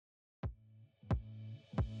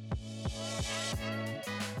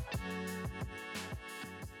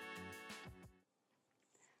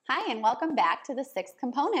Hi, and welcome back to the sixth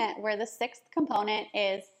component, where the sixth component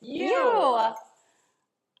is You.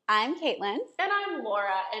 I'm Caitlin. And I'm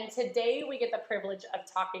Laura, and today we get the privilege of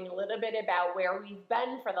talking a little bit about where we've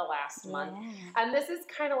been for the last month. And this is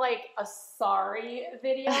kind of like a sorry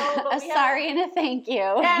video. But sorry and a thank you.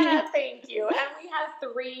 And a thank you. And we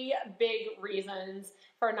have 3 big reasons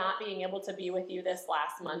for not being able to be with you this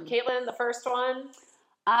last month. Caitlin, the first one?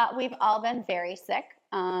 We've all been very sick,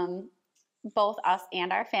 both us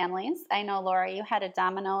and our families. I know, Laura, you had a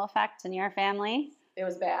domino effect in your family. It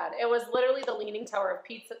was bad. It was literally the Leaning Tower of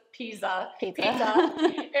Pizza.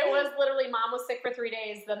 It was literally mom was sick for 3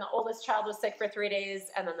 days, then the oldest child was sick for 3 days,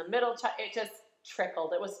 and then the middle child, it just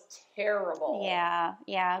trickled. It was terrible. Yeah.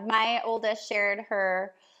 My oldest shared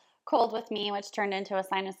her cold with me, which turned into a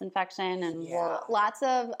sinus infection and lots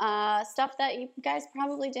of stuff that you guys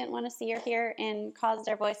probably didn't want to see or hear and caused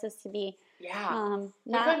our voices to be not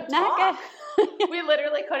good. We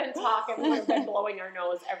literally couldn't talk, and we would have been blowing our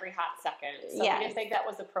nose every hot second. So we didn't think that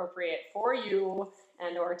was appropriate for you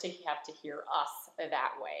and or to have to hear us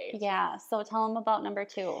that way. Yeah, so tell them about number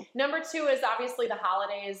 2. Number 2 is obviously the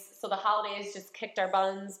holidays. So the holidays just kicked our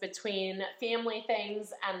buns between family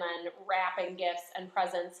things and then wrapping gifts and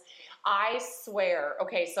presents. I swear,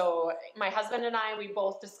 okay, so my husband and I, we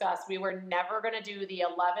both discussed we were never going to do the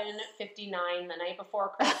 11:59 the night before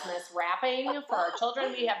Christmas wrapping for our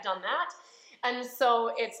children. We have done that. And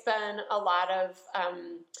so it's been a lot of,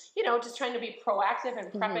 just trying to be proactive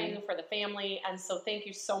and prepping for the family. And so thank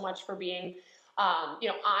you so much for being,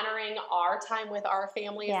 honoring our time with our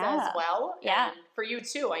families as well. Yeah. And for you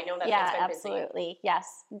too. I know that it's been absolutely. busy.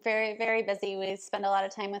 Yes. Very, very busy. We spend a lot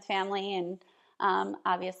of time with family, and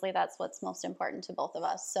obviously that's what's most important to both of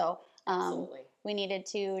us. So we needed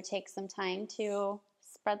to take some time to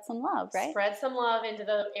spread some love, right? Spread some love into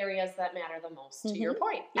the areas that matter the most, to your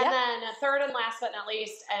point. Yep. And then third and last but not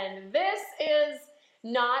least, and this is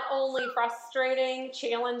not only frustrating,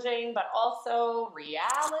 challenging, but also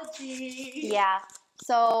reality. Yeah.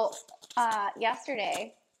 So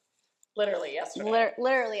yesterday, literally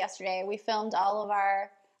yesterday, we filmed all of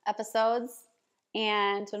our episodes,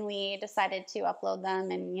 and when we decided to upload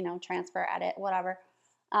them and, transfer, edit, whatever,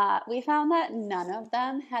 we found that none of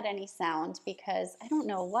them had any sound because I don't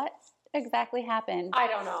know what exactly happened. I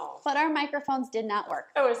don't know. But our microphones did not work.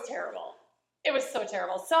 It was terrible. It was so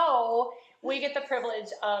terrible. So we get the privilege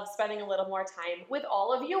of spending a little more time with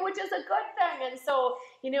all of you, which is a good thing. And so,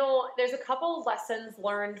 there's a couple lessons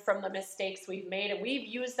learned from the mistakes we've made, and we've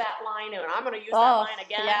used that line, and I'm going to use that line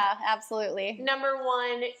again. Yeah, absolutely. Number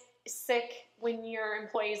 1, sick. When your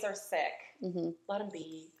employees are sick, let them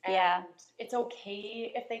be. And it's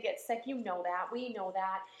okay if they get sick. You know that. We know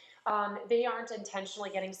that. They aren't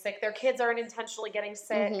intentionally getting sick. Their kids aren't intentionally getting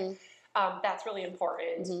sick. That's really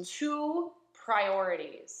important. 2,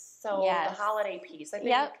 priorities. So the holiday piece, I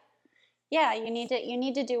think. Yeah, you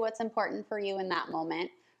need to do what's important for you in that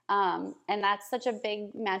moment. And that's such a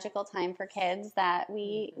big magical time for kids that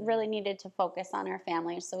we really needed to focus on our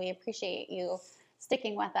families. So we appreciate you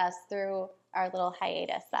sticking with us through our little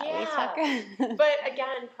hiatus that we took. But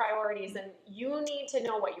again, priorities, and you need to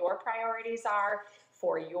know what your priorities are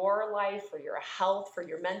for your life, for your health, for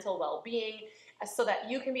your mental well-being, so that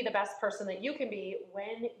you can be the best person that you can be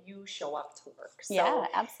when you show up to work. So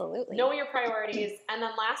absolutely. Know your priorities. And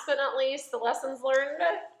then last but not least, the lessons learned.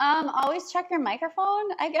 Always check your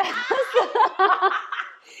microphone, I guess.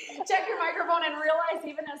 Check your microphone and realize,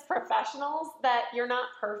 even as professionals, that you're not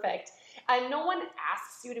perfect. And no one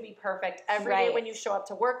asks you to be perfect every day when you show up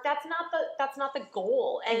to work. That's not the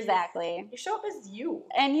goal. And exactly. You show up as you.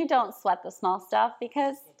 And you don't sweat the small stuff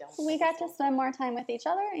because we got to spend more time with each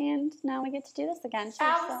other, and now we get to do this again too.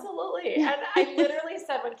 Absolutely. So. And I literally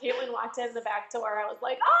said when Caitlin walked in the back door, I was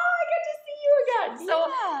like, oh, I get to see you again.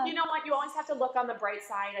 So you know what? You always have to look on the bright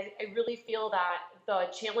side. I really feel that the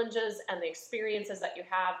challenges and the experiences that you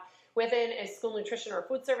have within a school nutrition or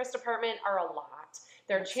food service department are a lot.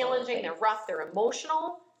 They're challenging, they're rough, they're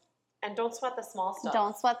emotional, and don't sweat the small stuff.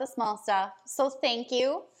 Don't sweat the small stuff. So thank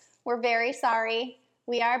you. We're very sorry.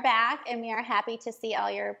 We are back, and we are happy to see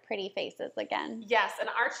all your pretty faces again. Yes, and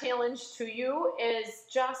our challenge to you is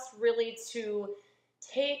just really to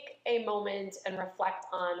take a moment and reflect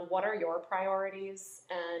on what are your priorities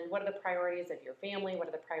and what are the priorities of your family, what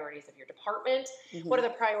are the priorities of your department, what are the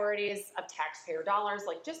priorities of taxpayer dollars.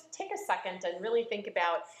 Like, just take a second and really think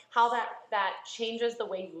about how that changes the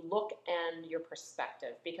way you look and your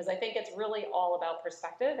perspective, because I think it's really all about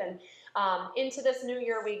perspective. And into this new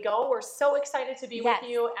year we go. We're so excited to be with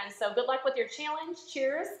you, and so good luck with your challenge.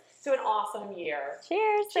 Cheers to an awesome year.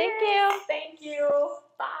 Cheers. Cheers. Thank you. Thank you.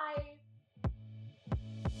 Bye.